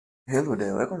Hello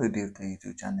there, welcome to DaveTech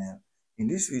YouTube channel. In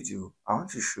this video, I want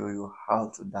to show you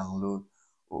how to download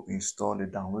or install the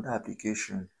downloader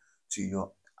application to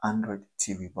your Android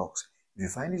TV box. If you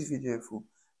find this video helpful,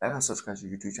 like and subscribe to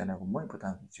YouTube channel for more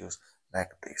important videos like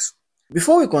this.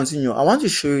 Before we continue, I want to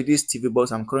show you this TV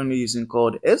box I'm currently using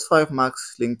called S5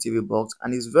 Max Slim TV box,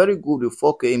 and it's very good with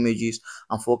 4K images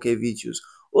and 4K videos.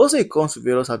 Also, it comes with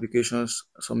various applications,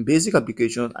 some basic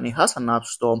applications, and it has an app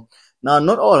store. Now,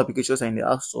 not all applications are in the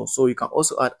app store, so you can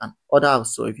also add an other app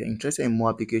store if you're interested in more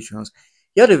applications.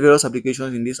 Here are the various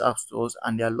applications in these app stores,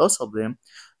 and there are lots of them,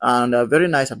 and they're very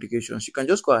nice applications. You can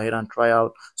just go ahead and try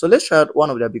out. So let's try out one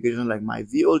of the applications like my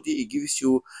VOD. It gives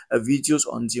you videos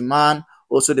on demand.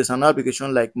 Also, there's another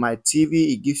application like my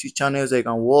TV. It gives you channels that you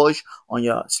can watch on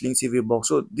your Sling TV box.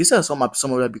 So these are some of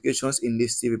the applications in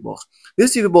this TV box.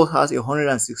 This TV box has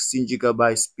 116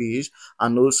 gigabyte space,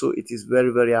 and also it is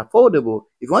very affordable.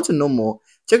 If you want to know more,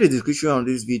 check the description of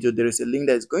this video. There is a link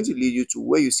that is going to lead you to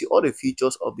where you see all the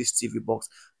features of this TV box.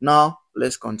 Now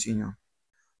let's continue.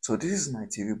 So this is my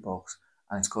TV box,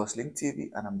 and it's called Sling TV,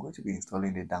 and I'm going to be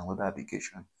installing the downloader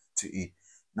application to it.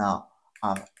 Now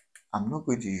I'm not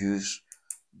going to use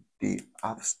the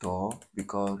App Store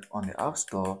because on the App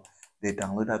Store the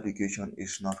download application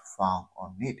is not found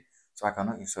on it, so I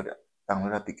cannot install the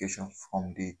download application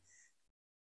from the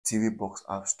TV box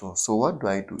App Store. So what do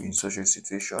I do in such a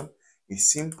situation?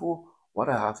 It's simple. What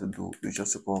I have to do is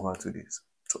just to go over to this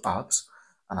to apps,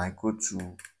 and I go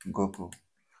to Google.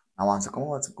 Now once I come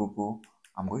over to Google,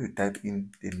 I'm going to type in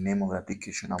the name of the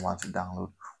application I want to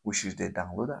download, which is the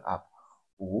downloader app.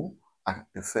 Or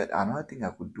another thing I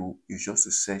could do is just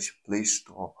to search Play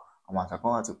Store. And once I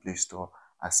come out to Play Store,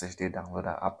 I search the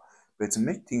downloader app. But to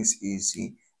make things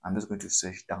easy, I'm just going to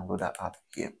search downloader app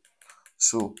here.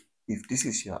 So if this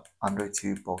is your Android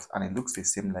TV box and it looks the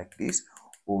same like this,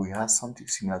 or it has something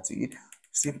similar to it,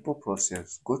 simple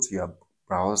process: go to your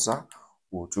browser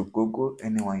or to Google,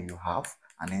 anyone you have,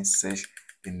 and then search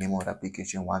the name of the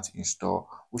application you want to install,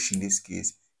 which in this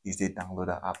case is the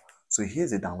downloader app. So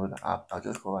here's the downloader app. I'll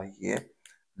just go over here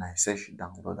and I search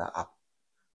downloader app.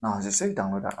 Now as I search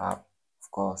downloader app,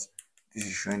 of course, this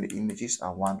is showing the images I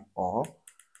want all.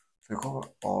 So I cover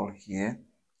all here,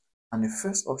 and the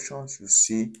first options you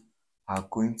see are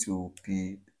going to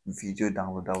be video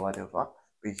downloader, whatever.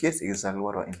 But here's exactly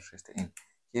what we're interested in.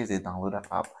 Here's the downloader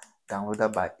app,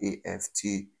 downloaded by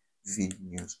AFTV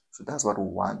News. So that's what we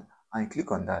want, and you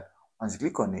click on that. Once you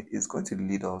click on it, it's going to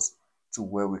lead us to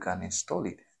where we can install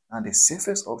it. And the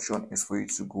safest option is for you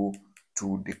to go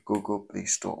to the Google Play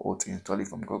Store or to install it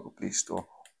from Google Play Store,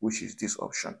 which is this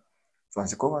option. So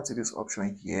once you come over to this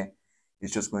option here,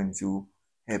 it's just going to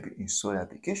help you install the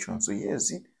application. So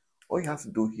here's it. All you have to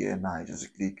do here now is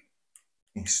just click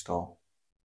install.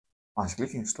 Once you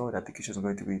click install, the application is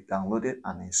going to be downloaded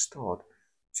and installed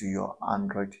to your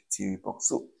Android TV box.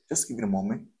 So just give it a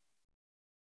moment.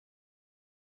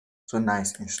 So now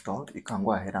it's installed. You can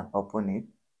go ahead and open it.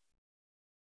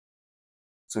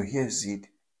 So here's it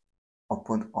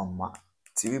opened on my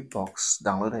TV box.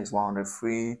 Downloader is 100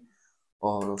 free.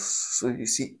 So you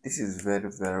see, this is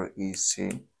very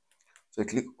easy. So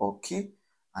click OK,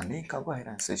 and then you can go ahead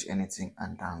and search anything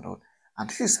and download. And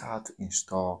this is how to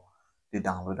install the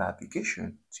downloader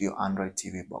application to your Android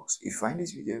TV box. If you find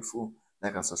this video helpful,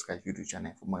 like and subscribe to the YouTube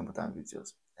channel for more important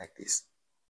videos like this.